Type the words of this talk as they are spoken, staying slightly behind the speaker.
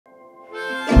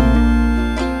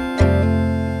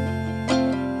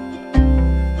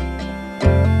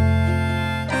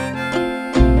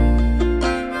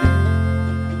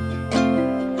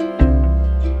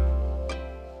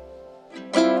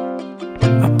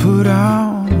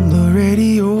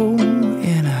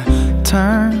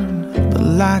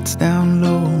nights down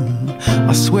low,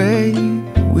 I'll sway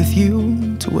with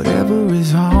you to whatever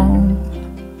is on.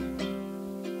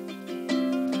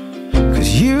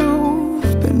 'Cause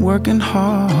you've been working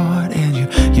hard and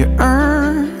you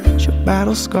earned your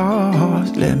battle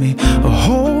scars. Let me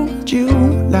hold you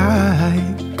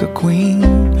like a queen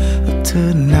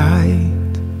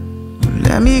tonight.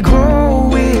 Let me grow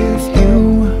with you,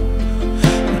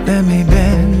 let me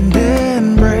bend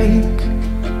and break.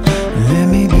 Let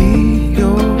me be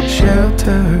your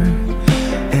shelter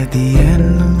at the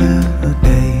end of the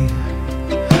day.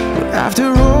 But after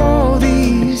all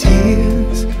these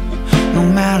years, no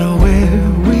matter where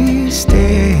we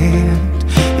stand,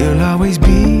 you'll always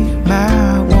be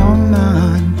my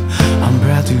woman. I'm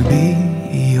proud to be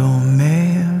your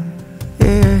man.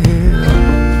 Yeah.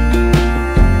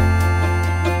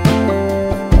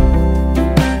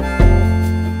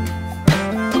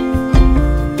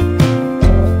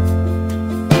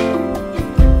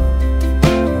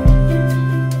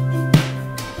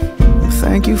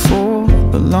 Thank you for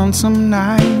the lonesome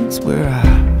nights where I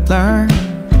learned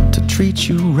to treat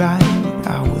you right.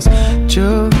 I was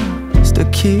just a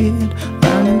kid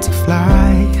learning to fly.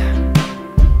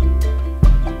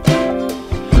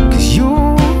 'Cause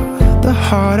you're the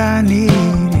heart I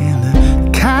need and the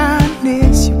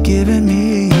kindness you've given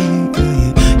me